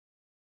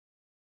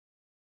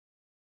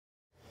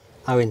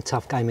Owen,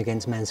 tough game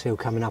against Mansfield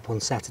coming up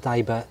on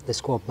Saturday, but the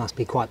squad must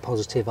be quite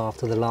positive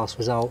after the last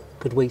result.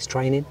 Good week's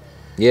training?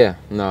 Yeah,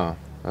 no.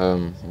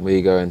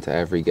 We go into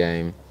every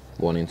game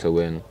wanting to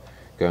win,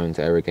 go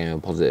into every game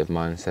with a positive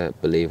mindset,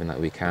 believing that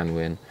we can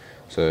win.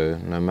 So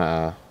no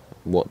matter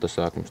what the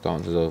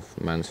circumstances of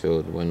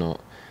Mansfield, we're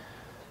not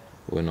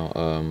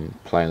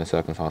playing the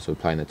circumstances, we're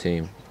playing the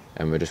team,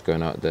 and we're just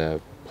going out there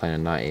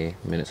playing 90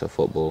 minutes of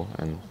football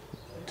and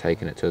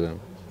taking it to them.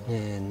 Yeah,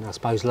 and I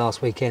suppose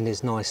last weekend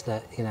it's nice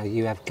that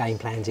you have game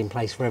plans in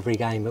place for every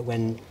game, but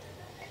when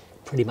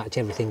pretty much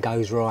everything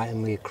goes right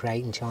and we're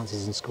creating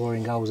chances and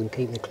scoring goals and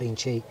keeping a clean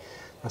sheet,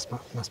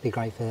 must be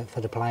great for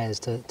the players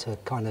to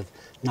kind of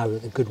know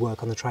that the good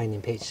work on the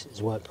training pitch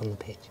has worked on the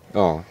pitch.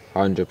 Oh,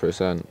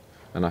 100%.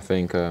 And I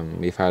think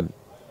we've had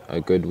a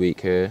good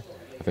week here.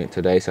 I think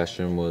today's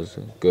session was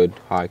good,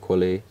 high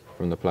quality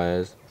from the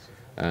players,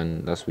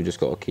 and we just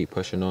got to keep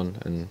pushing on,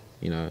 and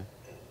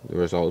the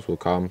results will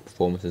come,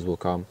 performances will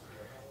come,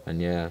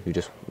 and yeah, we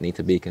just need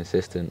to be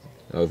consistent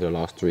over the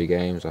last 3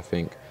 games. I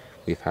think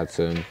we've had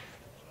some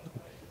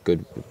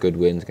good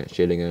wins against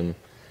Gillingham.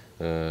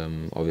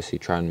 Obviously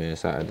Tranmere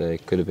Saturday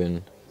could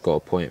have got a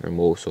point from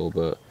Walsall,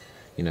 but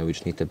we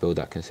just need to build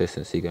that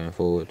consistency going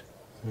forward.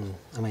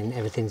 I mean,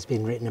 everything's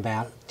been written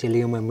about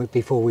Gillingham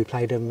before we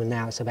played them, and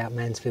now it's about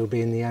Mansfield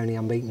being the only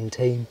unbeaten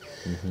team.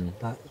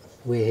 But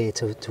we're here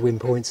to win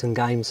points and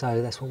games,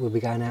 so that's what we'll be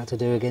going out to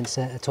do against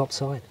a top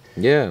side.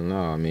 Yeah, no,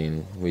 I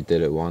mean, we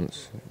did it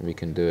once, we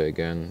can do it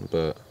again,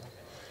 but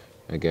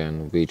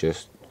again, we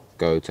just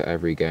go to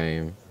every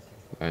game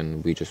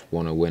and we just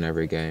want to win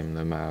every game,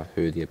 no matter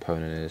who the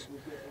opponent is.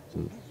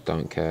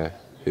 Don't care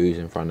who's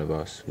in front of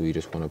us, we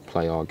just want to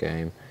play our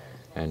game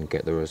and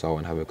get the result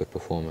and have a good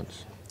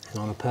performance. And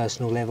on a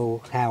personal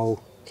level,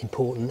 how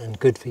important and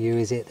good for you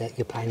is it that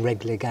you're playing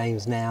regular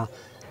games now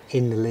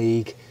in the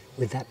league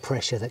with that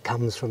pressure that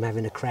comes from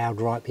having a crowd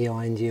right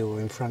behind you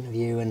or in front of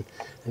you and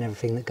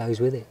everything that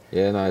goes with it?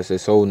 Yeah, no,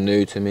 it's all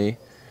new to me.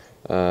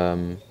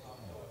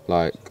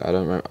 Like,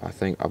 I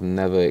think I've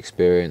never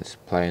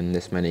experienced playing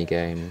this many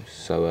games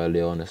so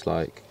early on. It's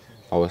like,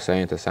 I was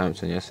saying to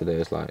Samson yesterday,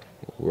 it's like,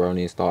 we're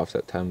only in the start of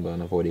September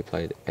and I've already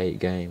played 8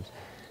 games.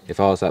 If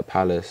I was at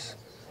Palace,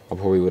 I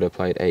probably would have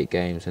played 8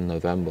 games in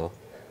November.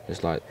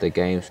 It's like the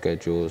game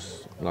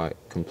schedule's like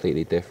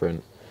completely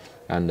different,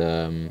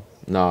 and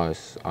no,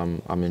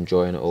 I'm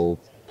enjoying it all.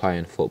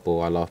 Playing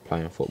football, I love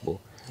playing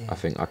football. Yeah. I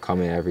think I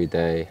come here every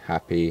day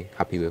happy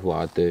with what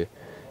I do,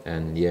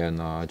 and yeah,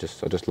 no, I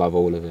just love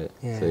all of it.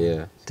 Yeah. So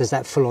yeah. Does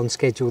that full-on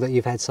schedule that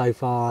you've had so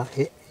far,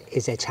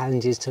 is there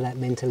challenges to that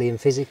mentally and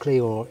physically,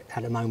 or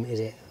at the moment is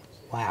it,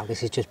 wow,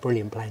 this is just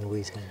brilliant playing all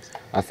these games?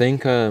 I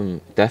think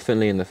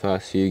definitely in the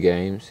first few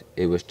games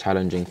it was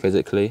challenging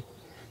physically.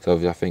 So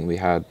obviously I think we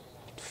had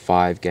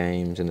 5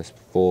 games in this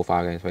 4 or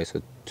 5 games space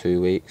of 2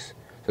 weeks.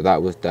 So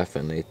that was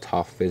definitely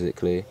tough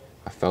physically.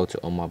 I felt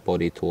it on my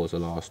body towards the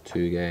last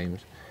 2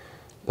 games.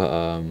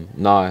 But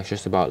no, it's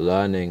just about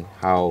learning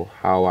how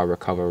I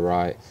recover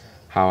right,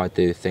 how I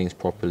do things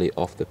properly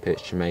off the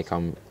pitch to make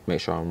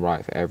sure I'm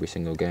right for every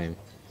single game.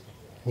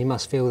 You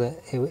must feel that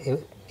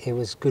it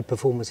was good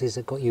performances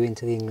that got you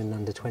into the England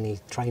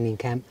under-20 training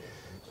camp.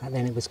 Back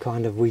then it was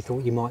kind of, we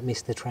thought you might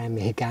miss the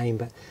Tranmere game,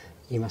 but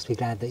you must be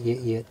glad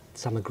that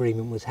some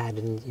agreement was had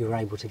and you were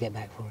able to get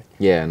back for it.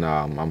 Yeah, no,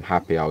 I'm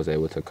happy I was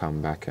able to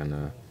come back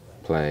and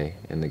play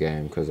in the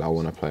game, because I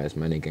want to play as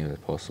many games as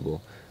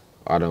possible.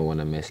 I don't want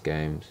to miss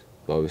games.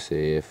 But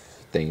obviously if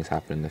things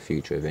happen in the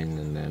future of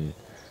England, then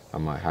I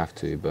might have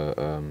to, but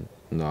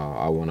no,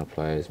 I want to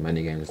play as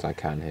many games as I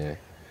can here.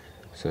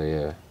 So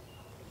yeah.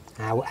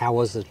 How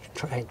was the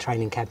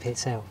training camp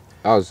itself?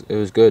 It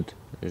was good.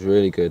 It was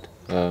really good.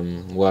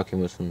 Working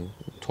with some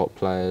top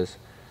players,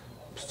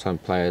 some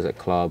players at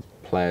club,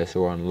 players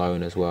who are on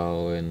loan as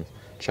well in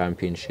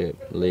Championship,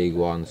 League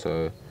One.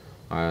 So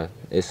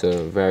it's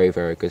a very,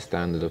 very good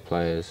standard of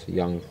players,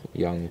 young,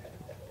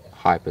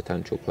 high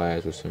potential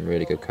players with some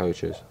really good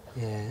coaches.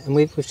 Yeah, and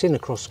we've seen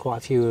across quite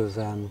a few of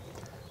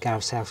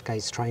Gareth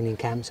Southgate's training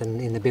camps and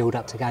in the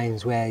build-up to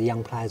games where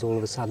young players, all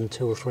of a sudden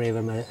 2 or 3 of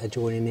them are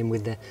joining in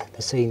with the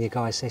senior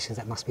guys sessions.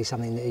 That must be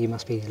something that you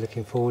must be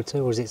looking forward to,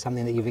 or is it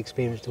something that you've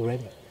experienced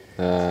already?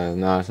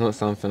 No, it's not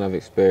something I've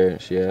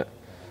experienced yet.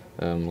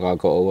 I've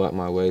got to work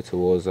my way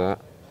towards that.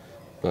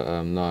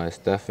 But no, it's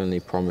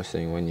definitely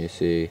promising when you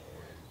see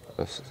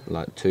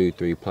like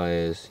 2-3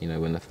 players,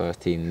 when the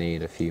first team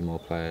need a few more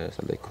players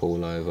that they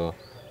call over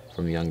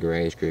from younger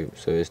age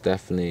groups. So it's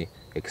definitely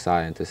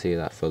exciting to see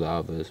that for the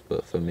others,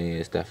 but for me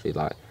it's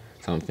definitely like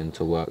something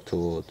to work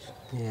towards.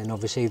 Yeah, and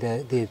obviously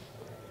the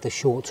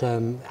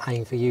short-term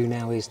aim for you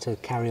now is to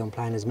carry on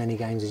playing as many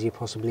games as you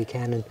possibly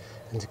can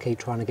and to keep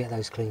trying to get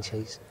those clean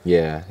sheets.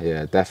 Yeah,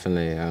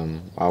 definitely.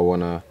 I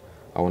wanna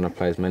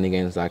play as many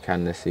games as I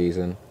can this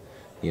season.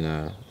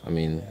 I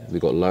mean,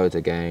 we've got loads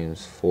of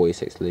games,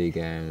 46 league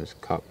games,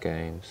 cup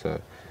games,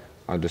 so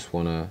I just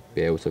want to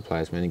be able to play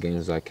as many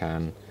games as I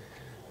can,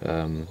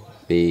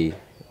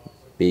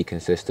 be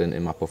consistent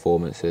in my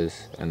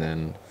performances, and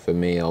then for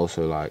me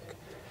also, like,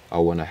 I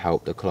want to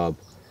help the club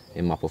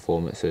in my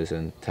performances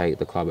and take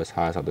the club as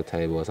high up the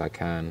table as I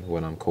can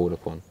when I'm called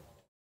upon.